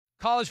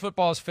college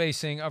football is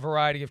facing a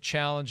variety of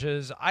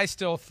challenges. I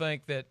still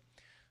think that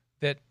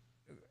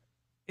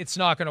it's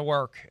not going to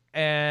work.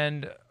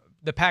 And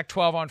the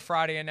Pac-12 on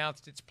Friday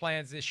announced its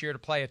plans this year to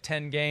play a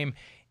 10-game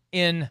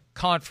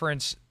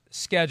in-conference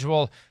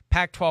schedule.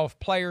 Pac-12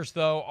 players,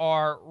 though,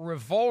 are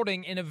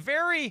revolting in a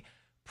very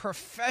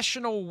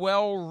professional,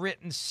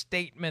 well-written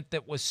statement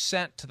that was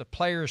sent to the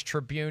Players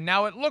Tribune.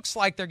 Now, it looks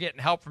like they're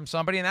getting help from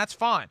somebody, and that's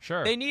fine.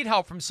 Sure. They need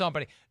help from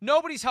somebody.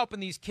 Nobody's helping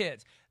these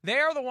kids. They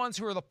are the ones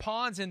who are the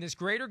pawns in this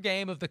greater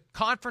game of the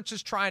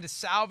conferences trying to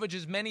salvage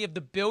as many of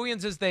the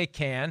billions as they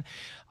can.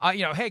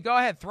 Hey, go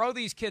ahead, throw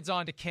these kids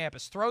onto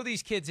campus. Throw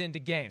these kids into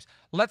games.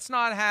 Let's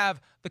not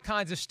have the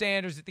kinds of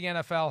standards that the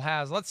NFL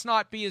has. Let's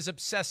not be as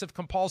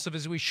obsessive-compulsive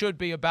as we should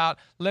be about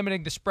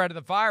limiting the spread of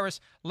the virus.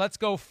 Let's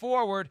go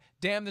forward.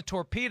 Damn the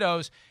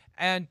torpedoes.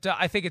 And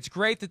I think it's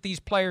great that these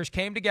players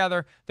came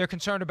together. They're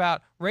concerned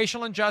about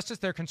racial injustice.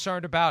 They're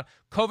concerned about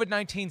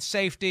COVID-19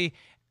 safety.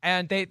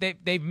 And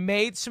they've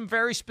made some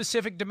very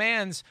specific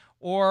demands,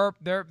 or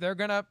they're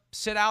going to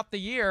sit out the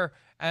year,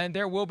 and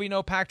there will be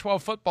no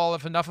Pac-12 football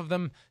if enough of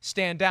them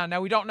stand down.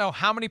 Now, we don't know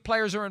how many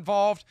players are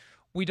involved.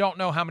 We don't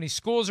know how many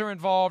schools are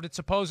involved. It's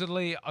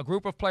supposedly a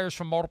group of players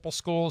from multiple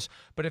schools.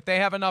 But if they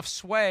have enough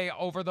sway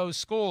over those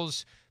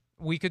schools,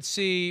 we could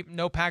see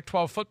no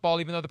Pac-12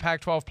 football, even though the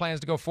Pac-12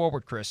 plans to go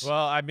forward, Chris.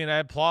 Well, I mean, I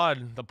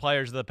applaud the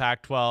players of the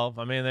Pac-12.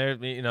 I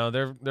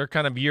mean, they're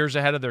kind of years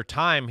ahead of their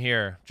time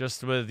here,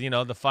 just with,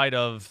 the fight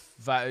of,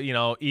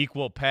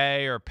 equal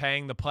pay or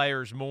paying the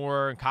players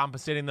more and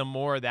compensating them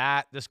more,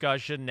 that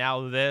discussion,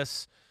 now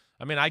this.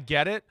 I mean, I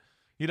get it.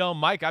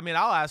 Mike, I mean,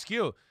 I'll ask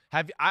you,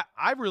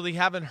 I really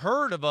haven't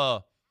heard of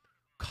a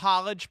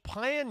college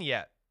plan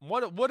yet.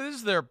 What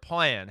is their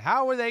plan?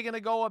 How are they going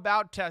to go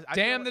about test?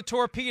 Damn the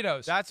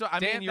torpedoes. That's what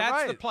you're right.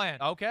 That's the plan.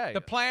 Okay.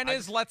 The plan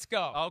is let's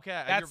go.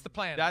 Okay. That's the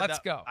plan. Let's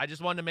go. I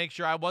just wanted to make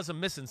sure I wasn't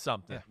missing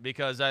something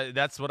because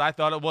that's what I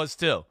thought it was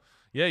too.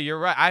 Yeah, you're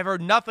right. I've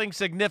heard nothing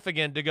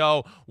significant to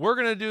go, we're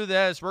going to do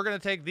this, we're going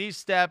to take these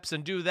steps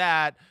and do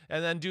that,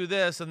 and then do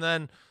this, and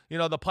then,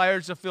 the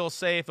players will feel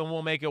safe and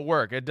we'll make it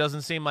work. It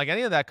doesn't seem like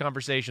any of that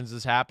conversations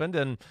has happened.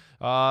 And,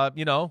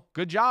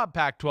 good job,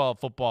 Pac-12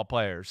 football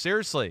players.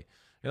 Seriously.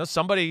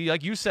 Somebody,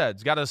 like you said,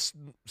 has got to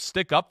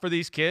stick up for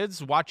these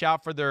kids, watch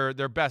out for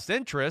their best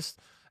interests.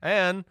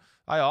 And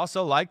I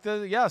also like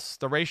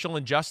the racial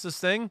injustice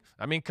thing.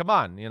 I mean, come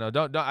on,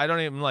 I don't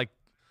even like.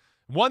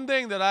 One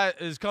thing that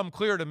has come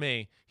clear to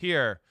me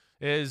here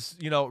is,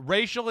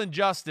 racial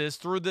injustice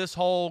through this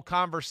whole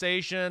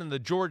conversation and the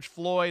George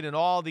Floyd and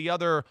all the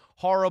other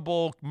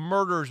horrible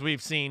murders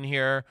we've seen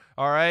here.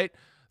 All right.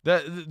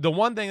 The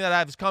one thing that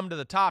has come to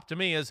the top to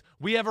me is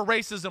we have a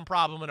racism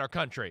problem in our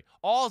country.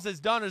 All it's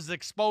done is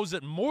expose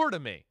it more to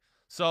me.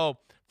 So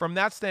from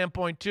that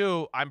standpoint,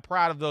 too, I'm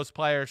proud of those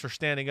players for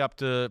standing up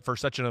for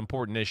such an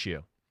important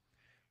issue.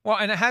 Well,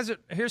 and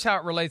here's how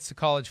it relates to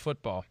college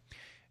football.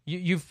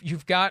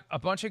 You've got a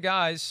bunch of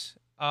guys,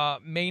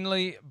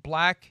 mainly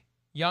black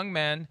young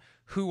men,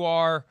 who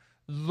are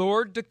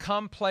lured to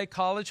come play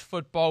college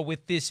football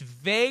with this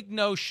vague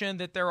notion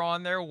that they're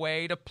on their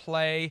way to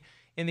play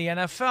in the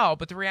NFL.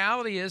 But the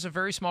reality is a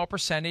very small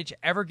percentage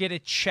ever get a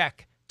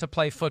check to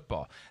play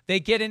football. They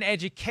get an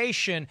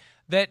education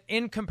that,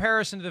 in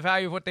comparison to the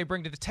value of what they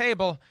bring to the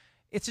table,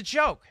 it's a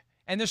joke.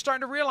 And they're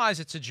starting to realize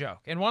it's a joke.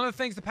 And one of the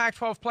things the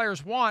Pac-12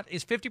 players want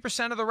is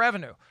 50% of the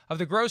revenue, of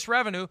the gross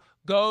revenue,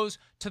 goes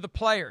to the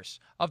players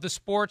of the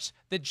sports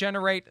that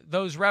generate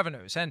those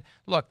revenues. And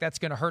look, that's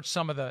going to hurt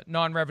some of the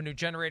non-revenue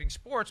generating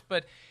sports.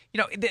 But,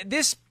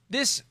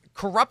 this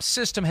corrupt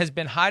system has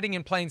been hiding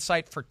in plain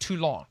sight for too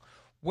long,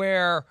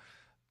 where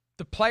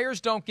the players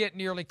don't get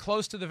nearly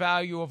close to the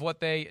value of what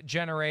they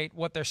generate,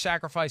 what their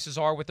sacrifices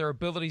are, what their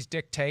abilities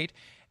dictate,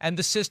 and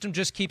the system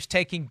just keeps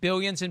taking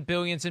billions and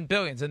billions and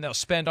billions, and they'll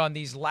spend on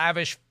these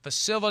lavish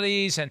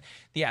facilities, and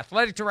the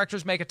athletic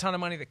directors make a ton of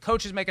money, the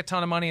coaches make a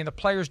ton of money, and the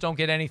players don't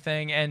get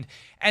anything.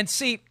 And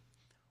see,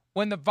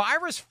 when the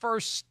virus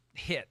first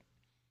hit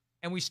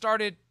and we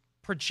started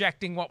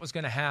projecting what was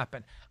going to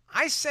happen,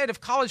 I said if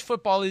college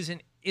football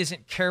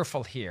isn't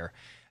careful here,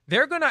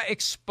 they're going to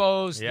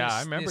expose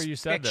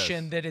this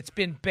fiction that it's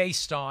been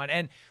based on.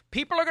 And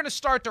people are going to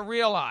start to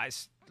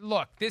realize,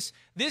 look, this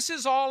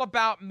is all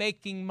about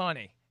making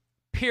money,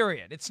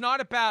 period. It's not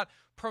about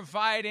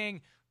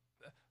providing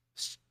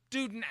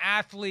student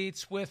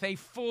athletes with a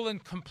full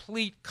and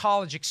complete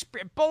college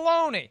experience.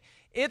 Baloney.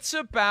 It's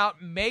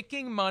about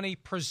making money,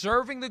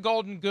 preserving the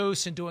golden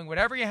goose, and doing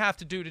whatever you have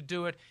to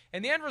do it.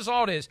 And the end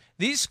result is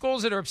these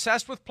schools that are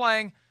obsessed with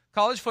playing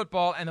college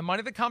football and the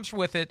money that comes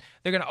with it,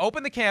 they're going to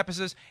open the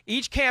campuses.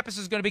 Each campus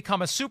is going to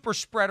become a super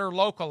spreader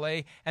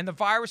locally, and the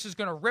virus is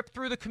going to rip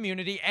through the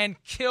community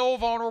and kill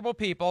vulnerable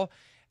people.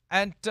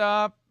 And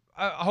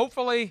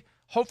hopefully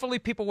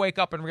people wake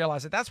up and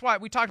realize it. That's why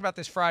we talked about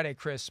this Friday,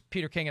 Chris,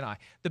 Peter King and I.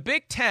 The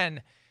Big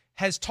Ten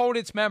has told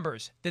its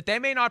members that they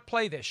may not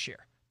play this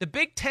year. The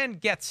Big Ten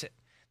gets it.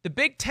 The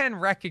Big Ten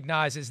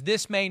recognizes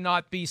this may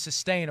not be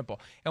sustainable.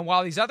 And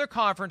while these other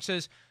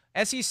conferences,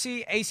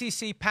 SEC,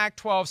 ACC,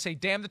 Pac-12, say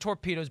damn the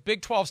torpedoes,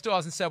 Big 12 still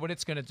hasn't said what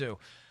it's going to do.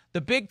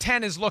 The Big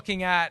Ten is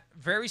looking at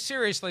very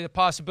seriously the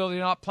possibility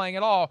of not playing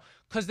at all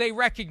because they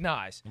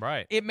recognize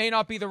it may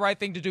not be the right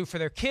thing to do for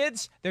their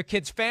kids'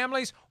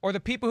 families, or the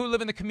people who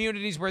live in the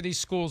communities where these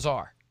schools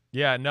are.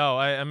 Yeah, no,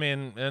 I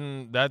mean,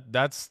 and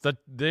that's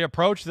the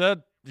approach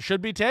that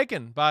should be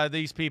taken by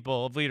these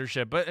people of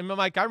leadership. But,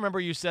 Mike, I remember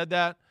you said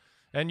that,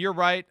 and you're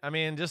right. I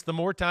mean, just the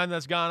more time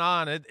that's gone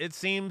on, it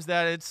seems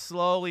that it's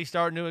slowly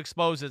starting to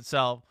expose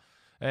itself.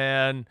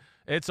 And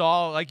it's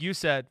all, like you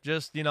said,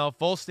 just,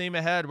 full steam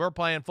ahead. We're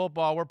playing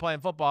football.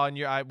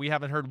 And we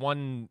haven't heard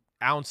one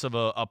ounce of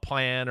a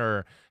plan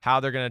or how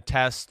they're going to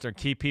test or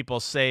keep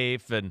people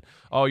safe. And,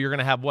 you're going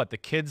to have the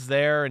kids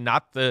there and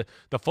not the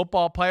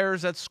football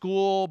players at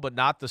school, but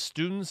not the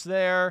students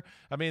there.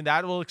 I mean,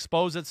 that will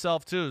expose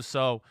itself too.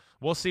 So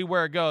we'll see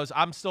where it goes.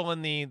 I'm still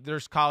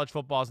there's college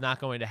football is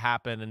not going to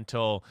happen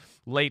until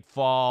late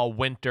fall,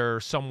 winter,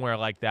 somewhere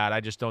like that.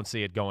 I just don't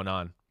see it going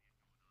on.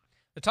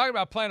 They're talking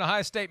about playing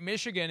Ohio State,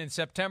 Michigan in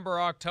September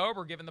or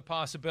October, given the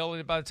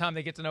possibility by the time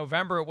they get to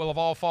November, it will have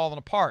all fallen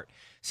apart.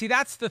 See,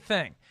 that's the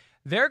thing.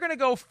 They're going to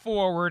go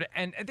forward,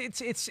 and it's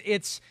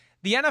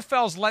the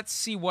NFL's let's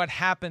see what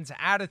happens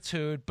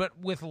attitude, but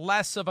with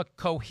less of a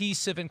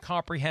cohesive and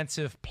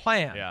comprehensive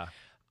plan. Yeah.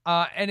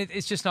 And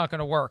it's just not going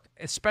to work,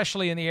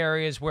 especially in the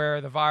areas where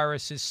the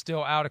virus is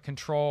still out of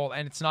control,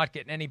 and it's not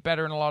getting any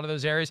better in a lot of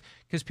those areas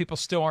because people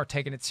still aren't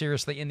taking it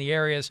seriously in the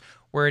areas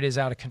where it is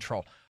out of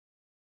control.